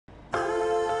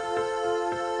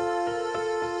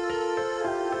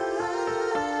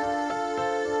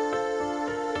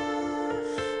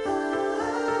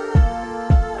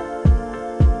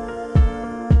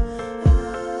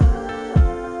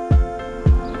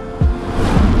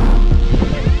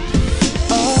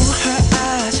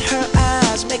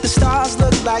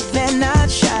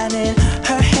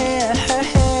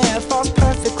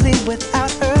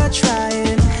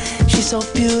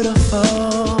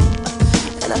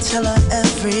tell her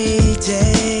every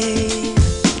day.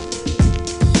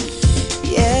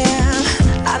 Yeah,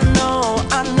 I know,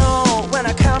 when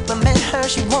I compliment her,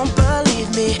 she won't believe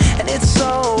me. And it's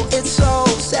so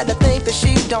sad to think that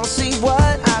she don't see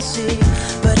what I see.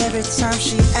 But every time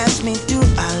she asks me, do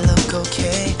I look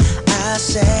okay, I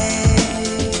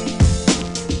say,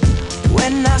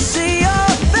 when I see your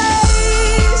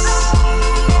face,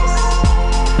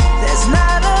 there's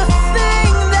not a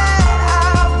thing that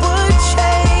I would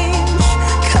change,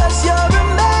 'cause you're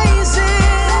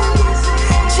amazing,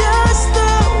 just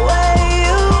the way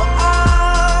you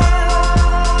are.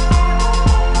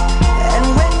 And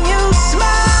when you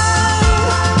smile,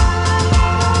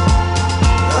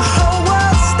 the whole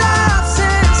world stops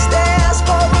and stares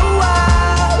for a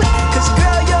while, 'cause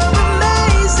girl, you're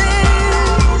amazing,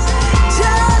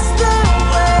 just the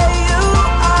way you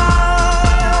are.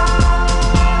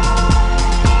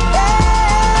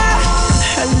 Yeah.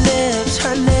 Her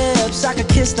lips, I could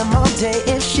kiss them all day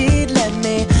if she'd let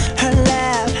me. Her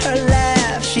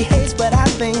laugh, she hates but I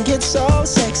think it's so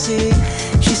sexy.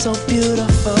 She's so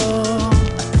beautiful,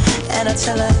 and I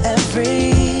tell her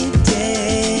every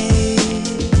day.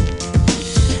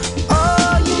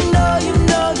 Oh, you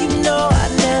know, I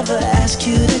never ask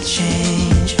you to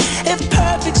change. If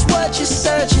perfect's what you're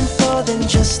searching for, then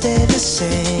just stay the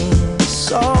same.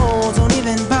 So don't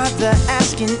even bother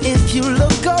asking if you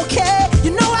look okay.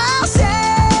 You know I'll say,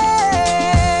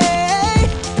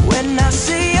 when I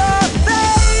see your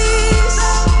face,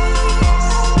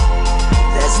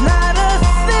 there's not a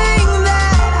thing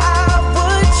that I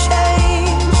would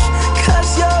change, 'cause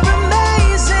you're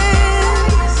amazing,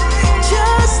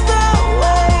 just the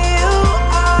way you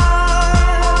are.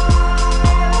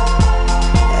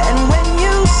 And when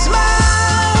you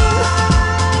smile,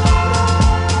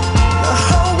 the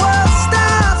whole world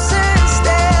stops and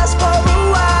stares for a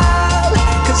while,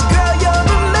 'cause girl, you're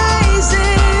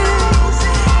amazing,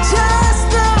 just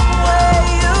the way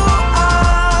you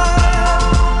are.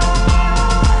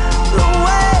 The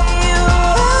way you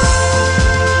are,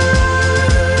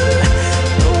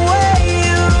 the way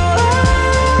you are.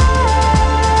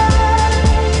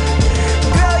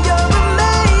 Girl, you're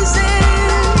amazing,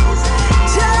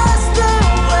 just the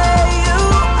way you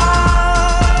are.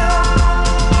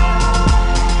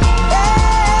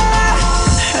 Yeah.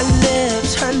 Her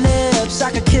lips, I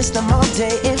could kiss them all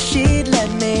day if she'd let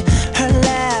me. Her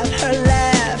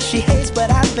laugh, she hates but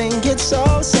I think it's so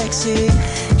sexy.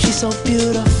 She's so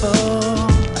beautiful,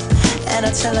 and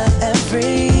I tell her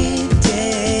every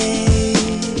day.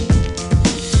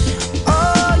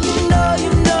 Oh, you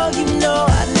know,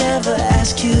 I never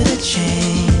ask you to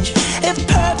change. If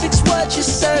perfect's what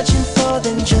you're searching for,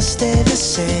 then just stay the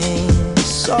same.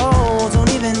 So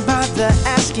don't even bother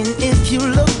asking if you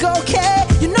look okay.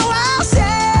 You know I'll say,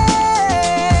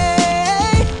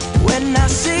 when I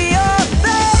see your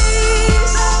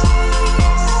face,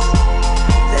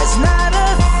 there's not a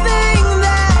thing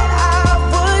that I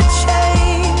would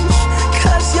change,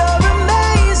 'cause you're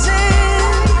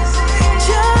amazing,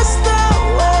 just the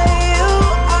way you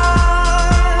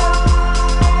are.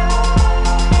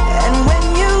 And when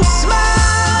you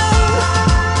smile,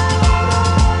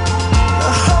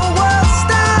 the whole world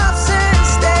stops and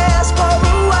stares for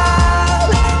a while,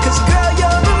 'cause girl,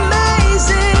 you're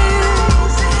amazing,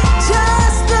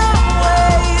 just the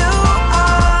way you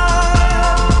are.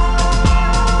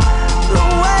 The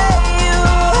way you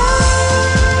are,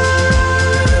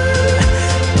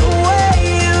 the way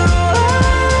you are.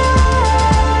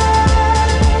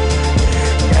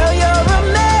 Girl, you're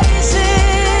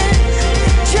amazing,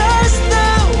 just the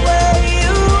way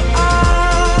you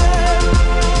are.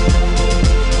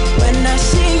 When I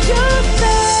see your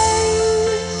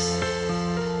face,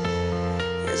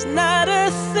 there's not a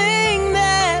thing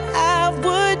that I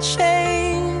would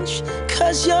change,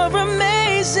 'cause you're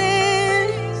amazing,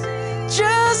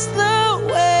 just the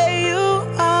way you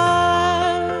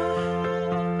are.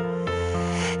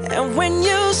 And when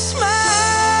you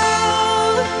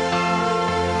smile,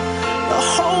 the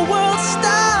whole world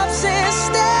stops and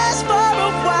stares for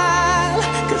a while,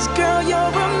 'cause girl,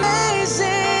 you're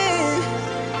amazing,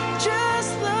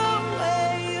 just the way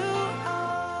you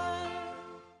are.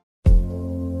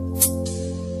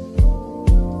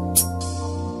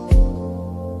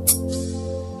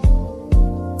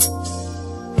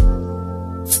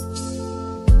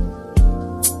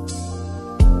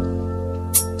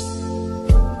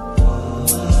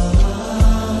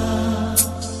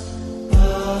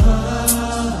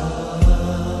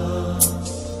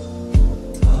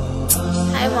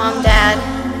 Mom, Dad,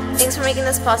 thanks for making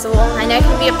this possible. I know it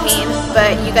can be a pain,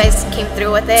 but you guys came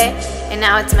through with it, and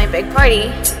now it's my big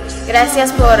party.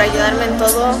 Gracias por ayudarme en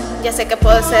todo. Ya sé que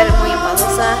puedo ser muy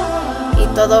enfadosa y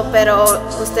todo, pero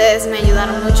ustedes me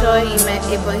ayudaron mucho y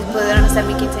pudieron hacer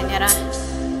mi quinceañera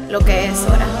lo que es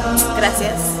ahora.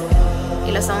 Gracias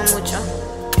y los amo mucho.